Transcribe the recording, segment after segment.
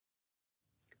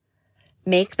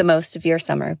Make the Most of Your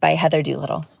Summer by Heather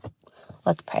Doolittle.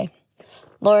 Let's pray.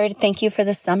 Lord, thank you for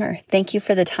the summer. Thank you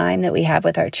for the time that we have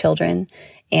with our children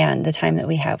and the time that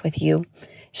we have with you.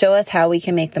 Show us how we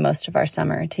can make the most of our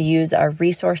summer to use our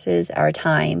resources, our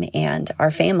time, and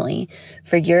our family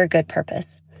for your good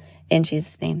purpose. In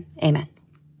Jesus' name, amen.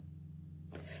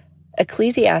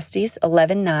 Ecclesiastes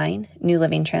 11:9, New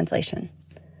Living Translation.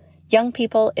 Young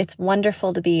people, it's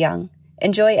wonderful to be young.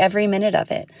 Enjoy every minute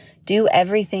of it. Do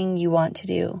everything you want to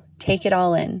do. Take it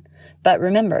all in. But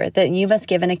remember that you must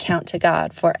give an account to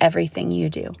God for everything you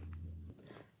do.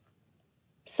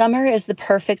 Summer is the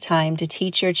perfect time to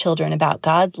teach your children about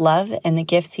God's love and the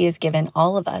gifts He has given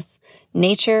all of us.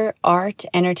 Nature, art,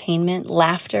 entertainment,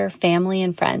 laughter, family,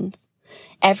 and friends.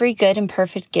 Every good and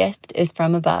perfect gift is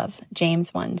from above,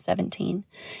 James 1:17.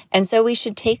 And so we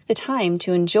should take the time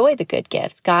to enjoy the good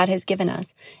gifts God has given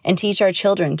us and teach our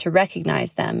children to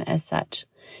recognize them as such.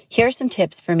 Here are some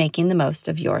tips for making the most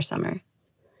of your summer.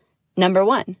 Number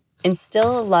 1,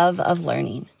 instill a love of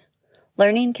learning.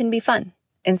 Learning can be fun.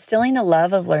 Instilling a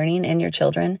love of learning in your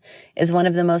children is one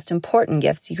of the most important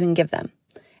gifts you can give them.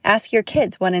 Ask your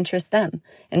kids what interests them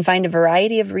and find a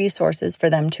variety of resources for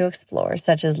them to explore,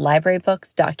 such as library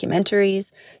books,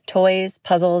 documentaries, toys,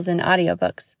 puzzles, and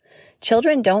audiobooks.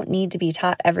 Children don't need to be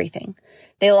taught everything.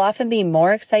 They will often be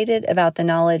more excited about the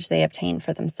knowledge they obtain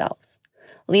for themselves.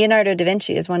 Leonardo da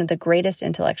Vinci is one of the greatest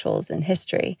intellectuals in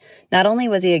history. Not only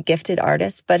was he a gifted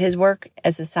artist, but his work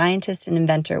as a scientist and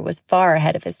inventor was far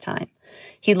ahead of his time.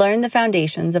 He learned the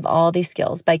foundations of all these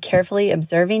skills by carefully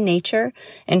observing nature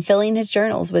and filling his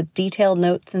journals with detailed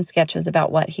notes and sketches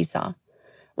about what he saw.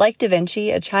 Like Da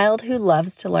Vinci, a child who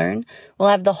loves to learn will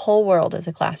have the whole world as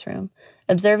a classroom,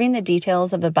 observing the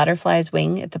details of a butterfly's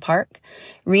wing at the park,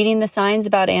 reading the signs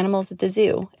about animals at the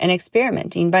zoo, and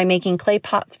experimenting by making clay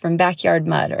pots from backyard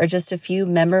mud are just a few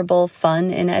memorable,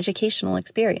 fun, and educational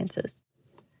experiences.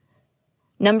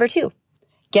 Number 2,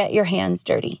 get your hands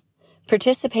dirty.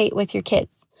 Participate with your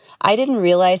kids. I didn't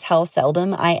realize how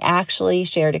seldom I actually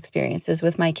shared experiences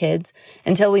with my kids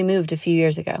until we moved a few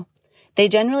years ago. They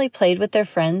generally played with their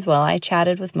friends while I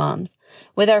chatted with moms.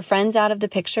 With our friends out of the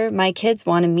picture, my kids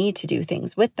wanted me to do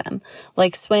things with them,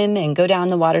 like swim and go down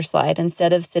the water slide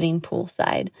instead of sitting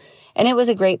poolside. And it was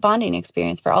a great bonding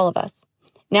experience for all of us.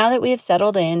 Now that we have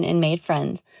settled in and made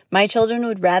friends, my children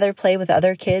would rather play with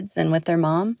other kids than with their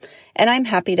mom, and I'm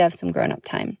happy to have some grown-up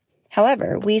time.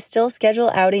 However, we still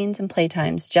schedule outings and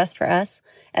playtimes just for us,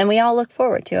 and we all look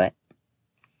forward to it.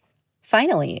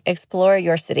 Finally, explore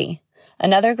your city.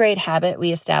 Another great habit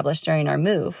we established during our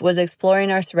move was exploring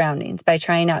our surroundings by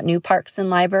trying out new parks and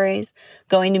libraries,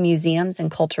 going to museums and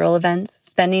cultural events,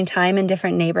 spending time in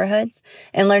different neighborhoods,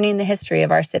 and learning the history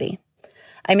of our city.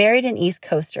 I married an East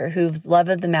Coaster whose love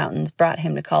of the mountains brought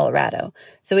him to Colorado,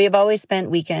 so we have always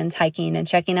spent weekends hiking and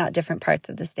checking out different parts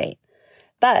of the state.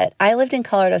 But I lived in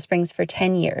Colorado Springs for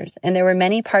 10 years, and there were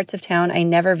many parts of town I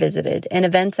never visited and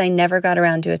events I never got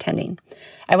around to attending.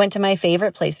 I went to my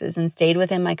favorite places and stayed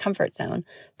within my comfort zone,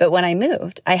 but when I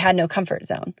moved, I had no comfort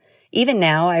zone. Even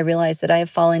now, I realize that I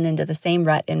have fallen into the same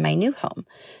rut in my new home.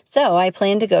 So I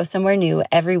plan to go somewhere new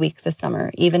every week this summer,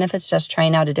 even if it's just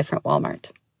trying out a different Walmart.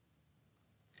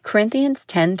 Corinthians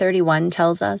 10:31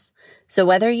 tells us, "So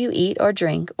whether you eat or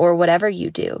drink or whatever you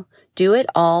do it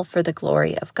all for the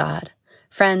glory of God."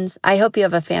 Friends, I hope you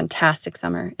have a fantastic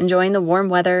summer, enjoying the warm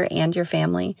weather and your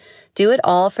family. Do it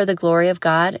all for the glory of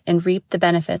God and reap the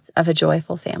benefits of a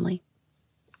joyful family.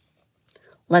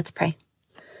 Let's pray.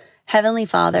 Heavenly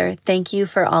Father, thank you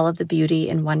for all of the beauty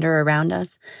and wonder around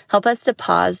us. Help us to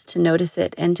pause, to notice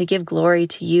it, and to give glory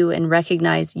to you and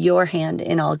recognize your hand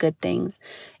in all good things.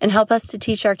 And help us to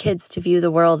teach our kids to view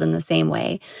the world in the same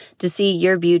way, to see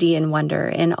your beauty and wonder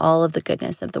in all of the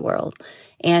goodness of the world.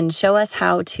 And show us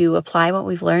how to apply what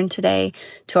we've learned today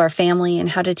to our family and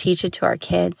how to teach it to our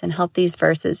kids, and help these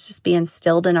verses just be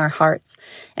instilled in our hearts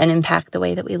and impact the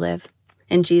way that we live.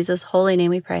 In Jesus' holy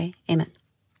name we pray. Amen.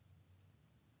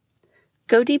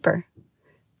 Go deeper.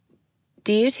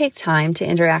 Do you take time to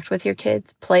interact with your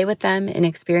kids, play with them, and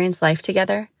experience life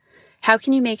together? How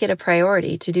can you make it a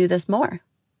priority to do this more?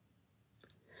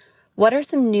 What are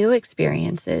some new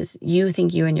experiences you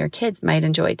think you and your kids might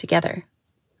enjoy together?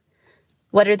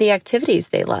 What are the activities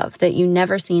they love that you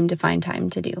never seem to find time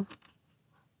to do?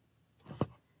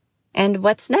 And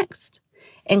what's next?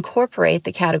 Incorporate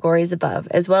the categories above,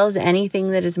 as well as anything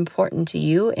that is important to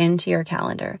you, into your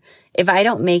calendar. If I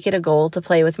don't make it a goal to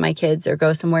play with my kids or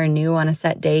go somewhere new on a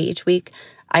set day each week,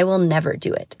 I will never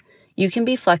do it. You can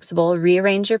be flexible,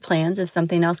 rearrange your plans if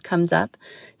something else comes up.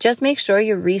 Just make sure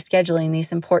you're rescheduling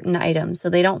these important items so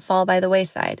they don't fall by the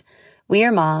wayside. We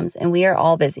are moms and we are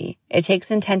all busy. It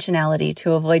takes intentionality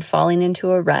to avoid falling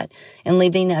into a rut and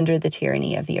living under the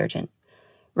tyranny of the urgent.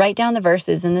 Write down the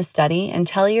verses in the study and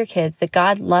tell your kids that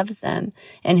God loves them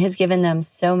and has given them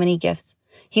so many gifts.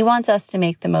 He wants us to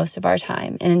make the most of our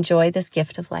time and enjoy this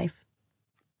gift of life.